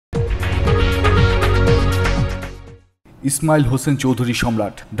ইসমাইল হোসেন চৌধুরী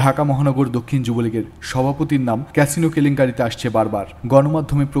সম্রাট। ঢাকা মহানগর দক্ষিণ যুবলীগের সভাপতির নাম ক্যাসিনো কেলেঙ্কারিতে আসছে বারবার।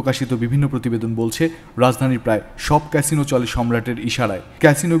 গণমাধ্যমে প্রকাশিত বিভিন্ন প্রতিবেদন বলছে, রাজধানীর প্রায় সব ক্যাসিনো চলে সম্রাটের ইশারায়।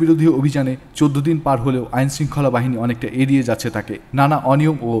 ক্যাসিনো বিরোধী অভিযানে 14 দিন পার হলেও আইনশৃঙ্খলা বাহিনী অনেকটা এড়িয়ে যাচ্ছে তাকে। নানা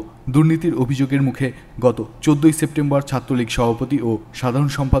অনিয়ম ও দুর্নীতির অভিযোগের মুখে গত 14 সেপ্টেম্বর ছাত্রলীগ সভাপতি ও সাধারণ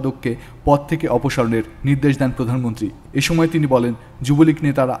সম্পাদককে পদ থেকে অপসারণের নির্দেশ দেন প্রধানমন্ত্রী। এ সময় তিনি বলেন, যুবলীগ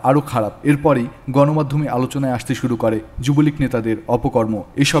নেতারা আরও খারাপ। এরপরই গণমাধ্যমে আলোচনায় আসতে শুরু করে যুবলীগ নেতাদের অপকর্ম।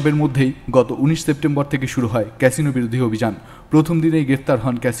 এসবের মধ্যেই গত 19 সেপ্টেম্বর থেকে শুরু হয় ক্যাসিনো বিরোধী অভিযান। প্রথম দিনেই গ্রেফতার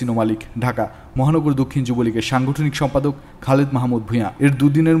হন ক্যাসিনো মালিক, ঢাকা মহানগর দক্ষিণ যুবলীগের সাংগঠনিক সম্পাদক খালেদ মাহমুদ ভূঁইয়া। এর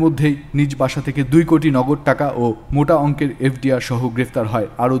দুদিনের মধ্যেই নিজ বাসা থেকে 2 কোটি নগদ টাকা ও মোটা অঙ্কের এফডিআর সহ গ্রেফতার হয়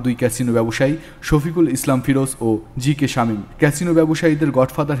আরও 2 ক্যাসিনো ব্যবসায়ী, শফিকুল ইসলাম ফিরোজ ও জি কে শামীম। ক্যাসিনো ব্যবসায়ীদের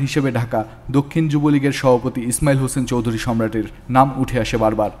গডফাদার হিসেবে ঢাকা দক্ষিণ যুবলীগের সভাপতি ইসমাইল হোসেন চৌধুরী সম্রাটের নাম উঠে আসে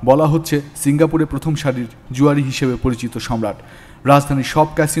বারবার। বলা হচ্ছে, সিঙ্গাপুরে প্রথম সারির জুয়ারি হিসেবে পরিচিত সম্রাট। রাজধানীর সব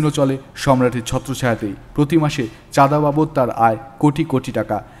ক্যাসিনো চলে সম্রাটের ছত্রছায়াতেই। প্রতি মাসে চাঁদা বাবদ তার আয় কোটি কোটি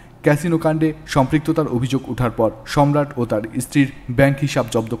টাকা। ক্যাসিনো কাণ্ডে সম্পৃক্ততার অভিযোগ ওঠার পর সম্রাট ও তার স্ত্রীর ব্যাংক হিসাব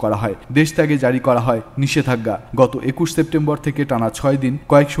জব্দ করা হয়। দেশ ত্যাগে জারি করা হয় নিষেধাজ্ঞা। গত 21 সেপ্টেম্বর থেকে টানা 6 দিন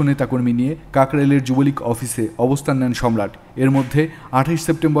কয়েকশো নেতাকর্মী নিয়ে কাকরাইলের যুবলীগ অফিসে অবস্থান নেন সম্রাট। এর মধ্যে 28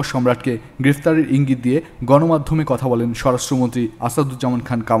 সেপ্টেম্বর সম্রাটকে গ্রেফতারের ইঙ্গিত দিয়ে গণমাধ্যমে কথা বলেন স্বরাষ্ট্রমন্ত্রী আসাদুজ্জামান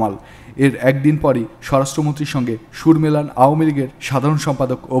খান কামাল। এর একদিন পরই স্বরাষ্ট্রমন্ত্রীর সঙ্গে সুর মেলান আওয়ামী লীগের সাধারণ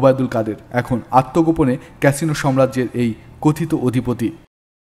সম্পাদক ওবায়দুল কাদের। এখন আত্মগোপনে ক্যাসিনো সাম্রাজ্যের এই কথিত অধিপতি।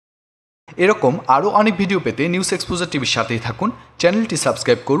 এরকম আরও অনেক ভিডিও পেতে নিউজ এক্সপোজার টিভির সাথেই থাকুন। চ্যানেলটি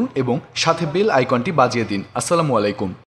সাবস্ক্রাইব করুন এবং সাথে বেল আইকনটি বাজিয়ে দিন। আসসালামু আলাইকুম।